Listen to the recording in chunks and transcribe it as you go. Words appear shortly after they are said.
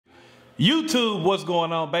YouTube, what's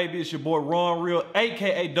going on, baby? It's your boy Ron Real,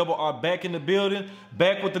 aka Double R, back in the building,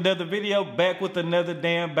 back with another video, back with another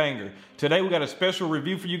damn banger. Today we got a special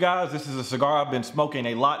review for you guys. This is a cigar I've been smoking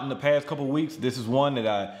a lot in the past couple weeks. This is one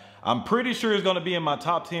that I'm pretty sure is going to be in my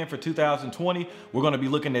top 10 for 2020. We're going to be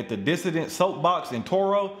looking at the Dissident Soap Box in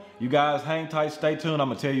Toro. You guys hang tight, stay tuned. I'm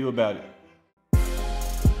going to tell you about it.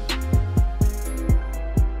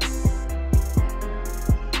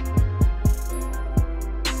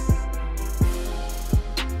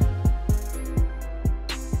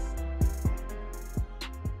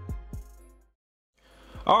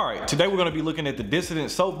 All right, today we're going to be looking at the Dissident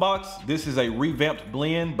Soap Box. This is a revamped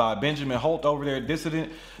blend by Benjamin Holt over there at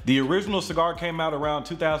Dissident. The original cigar came out around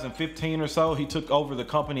 2015 or so. He took over the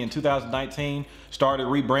company in 2019, started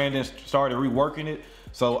rebranding, started reworking it.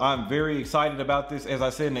 So I'm very excited about this. As I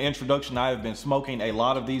said in the introduction, I have been smoking a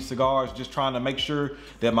lot of these cigars, just trying to make sure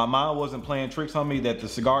that my mind wasn't playing tricks on me, that the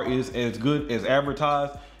cigar is as good as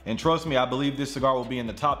advertised. And trust me, I believe this cigar will be in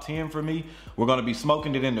the top 10 for me. We're going to be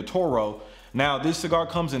smoking it in the Toro. Now, this cigar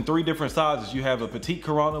comes in 3 different sizes. You have a Petite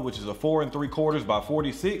Corona, which is a 4 3/4 by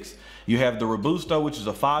 46. You have the Robusto, which is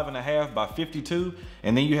a 5 1/2 by 52.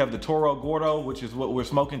 And then you have the Toro Gordo, which is what we're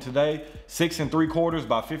smoking today, 6 3/4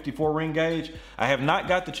 by 54 ring gauge. I have not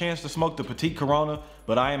got the chance to smoke the Petite Corona,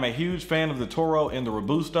 but I am a huge fan of the Toro and the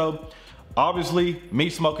Robusto. Obviously, me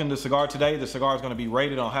smoking the cigar today, the cigar is going to be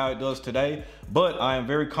rated on how it does today, but I am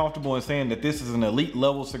very comfortable in saying that this is an elite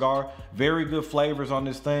level cigar. Very good flavors on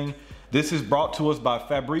this thing. This is brought to us by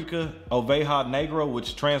Fabrica Oveja Negra,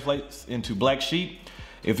 which translates into Black Sheep.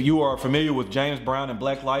 If you are familiar with James Brown and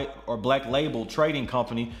Black Light or Black Label Trading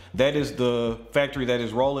Company, that is the factory that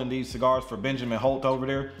is rolling these cigars for Benjamin Holt over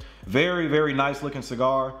there. Very, very nice looking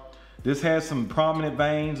cigar. This has some prominent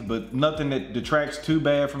veins, but nothing that detracts too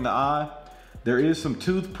bad from the eye. There is some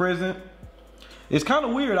tooth present. It's kind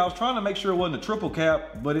of weird. I was trying to make sure it wasn't a triple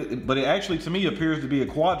cap, but it actually to me appears to be a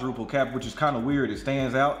quadruple cap, which is kind of weird. It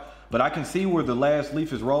stands out. But I can see where the last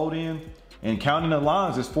leaf is rolled in, and counting the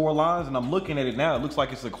lines, there's 4 lines, and I'm looking at it now. It looks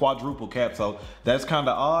like it's a quadruple cap, so that's kind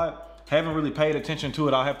of odd. Haven't really paid attention to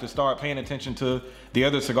it. I'll have to start paying attention to the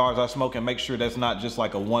other cigars I smoke and make sure that's not just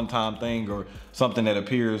like a one-time thing or something that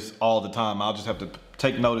appears all the time. I'll just have to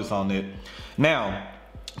take notice on it. Now,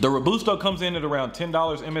 the Robusto comes in at around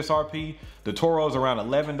 $10 MSRP. The Toro is around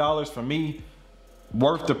 $11 for me.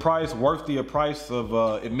 Worth the price of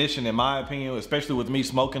admission in my opinion, especially with me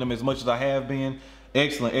smoking them as much as I have been.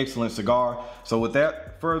 Excellent, excellent cigar. So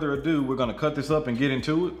without further ado, we're gonna cut this up and get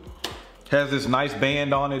into it. Has this nice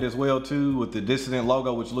band on it as well too, with the Dissident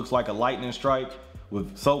logo, which looks like a lightning strike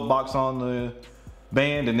with Soap Box on the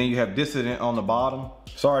band, and then you have Dissident on the bottom.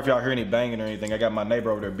 Sorry if y'all hear any banging or anything. I got my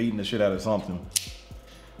neighbor over there beating the shit out of something.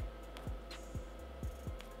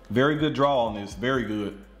 Very good draw on this, very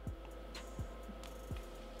good.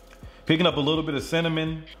 Picking up a little bit of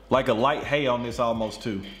cinnamon, like a light hay on this almost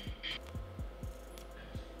too.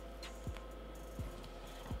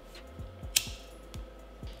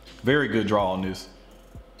 Very good draw on this.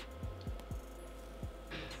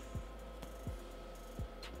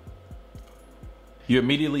 You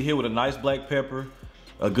immediately hit with a nice black pepper,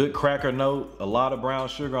 a good cracker note, a lot of brown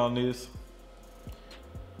sugar on this.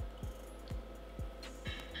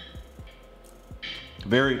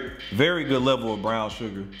 Very, very good level of brown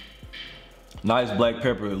sugar. Nice black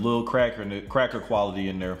pepper, a little cracker and the cracker quality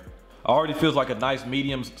in there. Already feels like a nice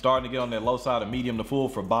medium, starting to get on that low side of medium to full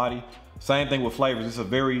for body. Same thing with flavors. It's a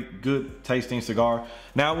very good tasting cigar.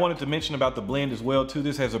 Now I wanted to mention about the blend as well too.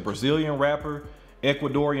 This has a Brazilian wrapper,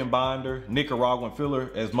 Ecuadorian binder, Nicaraguan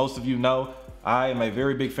filler. As most of you know, I am a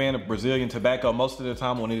very big fan of Brazilian tobacco. Most of the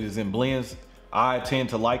time when it is in blends, I tend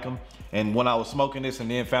to like them. And when I was smoking this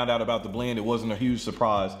and then found out about the blend, it wasn't a huge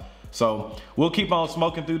surprise. So we'll keep on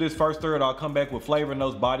smoking through this first third. I'll come back with flavor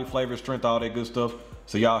notes, body flavor, strength, all that good stuff.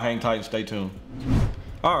 So y'all hang tight and stay tuned.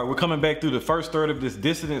 All right, we're coming back through the first third of this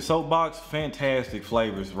Dissident Soap Box. Fantastic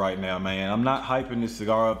flavors right now, man. I'm not hyping this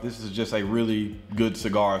cigar up. This is just a really good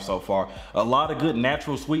cigar so far. A lot of good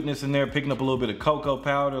natural sweetness in there, picking up a little bit of cocoa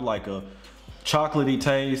powder, like a chocolatey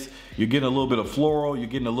taste. You're getting a little bit of floral. You're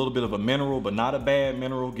getting a little bit of a mineral, but not a bad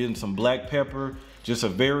mineral. Getting some black pepper. Just a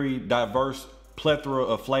very diverse plethora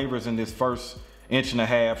of flavors in this first 1.5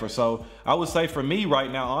 inches or so. I would say for me right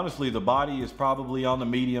now, honestly, the body is probably on the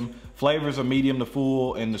medium. Flavors are medium to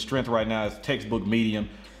full, and the strength right now is textbook medium.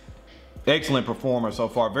 Excellent performer so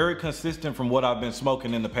far. Very consistent from what I've been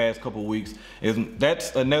smoking in the past couple weeks. And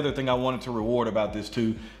that's another thing I wanted to reward about this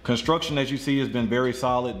too. Construction, as you see, has been very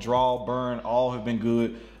solid. Draw, burn, all have been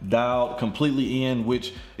good. Dialed completely in,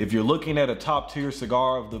 which if you're looking at a top tier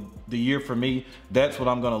cigar of the the year for me, that's what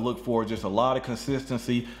I'm gonna look for. Just a lot of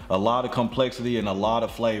consistency, a lot of complexity, and a lot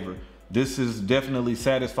of flavor. This is definitely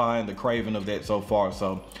satisfying the craving of that so far.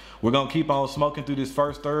 So we're gonna keep on smoking through this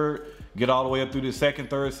first third, get all the way up through this second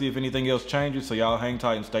third, see if anything else changes. So y'all hang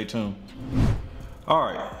tight and stay tuned. All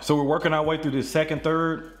right, so we're working our way through this second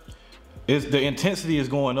third. The intensity is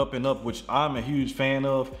going up and up, which I'm a huge fan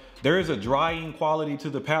of. There is a drying quality to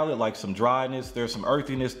the palate, like some dryness. There's some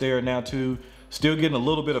earthiness there now too. Still getting a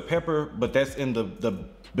little bit of pepper, but that's in the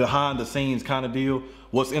behind the scenes kind of deal.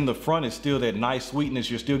 What's in the front is still that nice sweetness.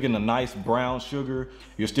 You're still getting a nice brown sugar.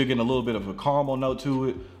 You're still getting a little bit of a caramel note to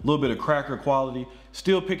it, a little bit of cracker quality.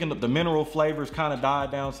 Still picking up the mineral flavors, kind of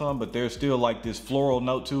died down some, but there's still like this floral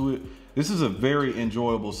note to it. This is a very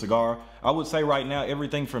enjoyable cigar. I would say right now,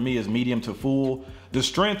 everything for me is medium to full. The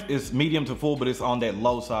strength is medium to full, but it's on that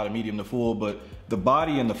low side of medium to full. But the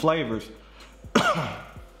body and the flavors,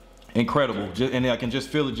 incredible. And I can just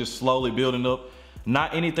feel it just slowly building up.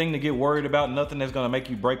 Not anything to get worried about, nothing that's gonna make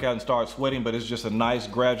you break out and start sweating, but it's just a nice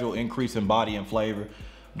gradual increase in body and flavor.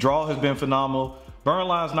 Draw has been phenomenal. Burn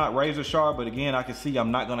line's not razor sharp, but again, I can see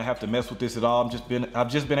I'm not gonna have to mess with this at all.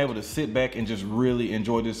 I've just been able to sit back and just really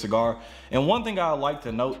enjoy this cigar. And one thing I like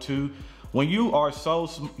to note too, when you are so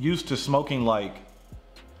used to smoking like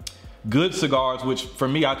good cigars, which for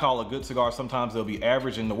me, I call a good cigar, sometimes they'll be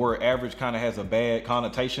average, and the word average kind of has a bad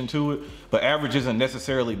connotation to it, but average isn't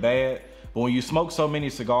necessarily bad. But when you smoke so many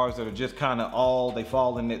cigars that are just kind of they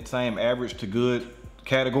fall in that same average to good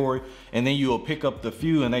category, and then you'll pick up the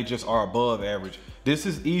few and they just are above average. This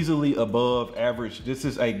is easily above average. This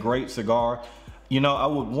is a great cigar. You know, I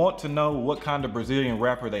would want to know what kind of Brazilian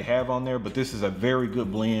wrapper they have on there, but this is a very good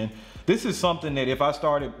blend. This is something that if I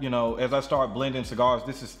started, you know, as I start blending cigars,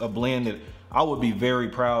 this is a blend that I would be very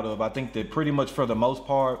proud of. I think that pretty much for the most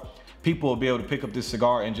part, people will be able to pick up this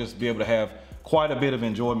cigar and just be able to have quite a bit of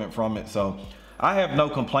enjoyment from it. So I have no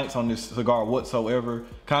complaints on this cigar whatsoever.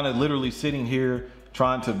 Kind of literally sitting here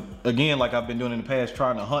trying to, again, like I've been doing in the past,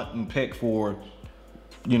 trying to hunt and peck for,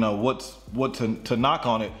 you know, what to knock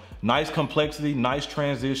on it. Nice complexity, nice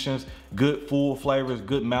transitions, good full flavors,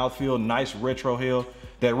 good mouthfeel, nice retrohale.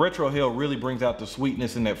 That retrohale really brings out the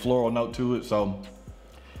sweetness and that floral note to it. So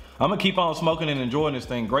I'm gonna keep on smoking and enjoying this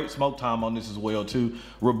thing. Great smoke time on this as well too.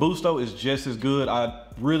 Robusto is just as good. I'd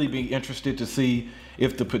really be interested to see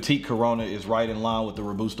if the Petite Corona is right in line with the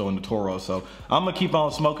Robusto and the Toro. So I'm gonna keep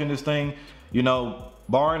on smoking this thing. You know,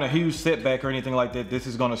 barring a huge setback or anything like that, this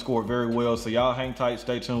is gonna score very well. So y'all hang tight,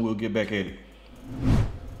 stay tuned, we'll get back at it.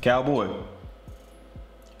 Cowboy.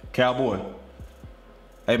 Cowboy.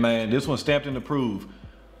 Hey man, this one's stamped and approved.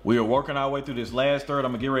 We are working our way through this last third.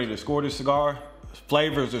 I'm gonna get ready to score this cigar.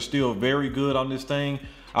 Flavors are still very good on this thing.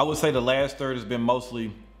 I would say the last third has been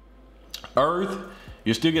mostly earth.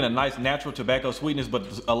 You're still getting a nice natural tobacco sweetness,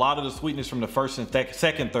 but a lot of the sweetness from the first and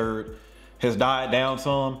second third has died down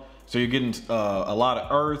some. So you're getting a lot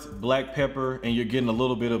of earth, black pepper, and you're getting a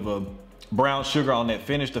little bit of a brown sugar on that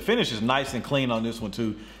finish. The finish is nice and clean on this one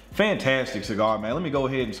too. Fantastic cigar, man. Let me go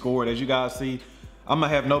ahead and score it. As you guys see, I'm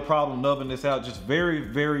gonna have no problem nubbing this out. Just very,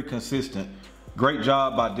 very consistent. Great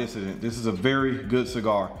job by Dissident. This is a very good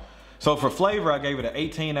cigar. So for flavor, I gave it an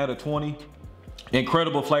 18 out of 20.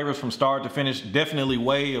 Incredible flavors from start to finish. Definitely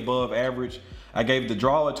way above average. I gave the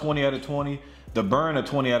draw a 20 out of 20. The burn a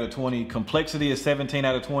 20 out of 20. Complexity is 17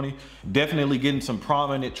 out of 20. Definitely getting some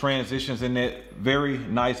prominent transitions in that very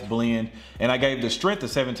nice blend. And I gave the strength a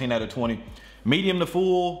 17 out of 20. Medium to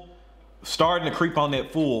full, starting to creep on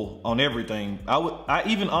that full on everything. I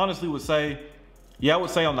even honestly would say, yeah, I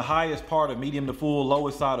would say on the highest part of medium to full,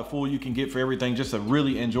 lowest side of full you can get for everything. Just a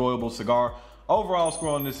really enjoyable cigar. Overall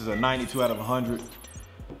score on this is a 92 out of 100.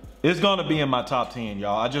 It's gonna be in my top 10,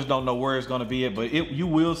 y'all. I just don't know where it's gonna be at, but you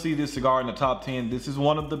will see this cigar in the top 10. This is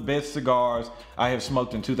one of the best cigars I have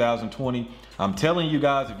smoked in 2020. I'm telling you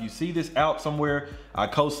guys, if you see this out somewhere, I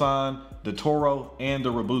co-sign the Toro and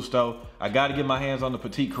the Robusto. I gotta get my hands on the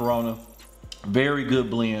Petite Corona. Very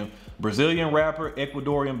good blend. Brazilian wrapper,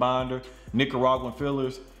 Ecuadorian binder, Nicaraguan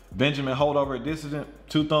fillers. Benjamin Holdover at Dissident,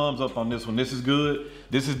 2 thumbs up on this one. This is good.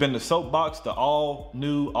 This has been the Soap Box, the all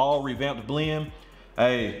new, all revamped blend.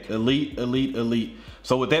 Hey, elite, elite, elite.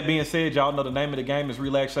 So with that being said, y'all know the name of the game is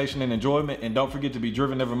relaxation and enjoyment. And don't forget to be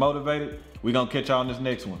driven, never motivated. We're gonna catch y'all in this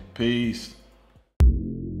next one. Peace.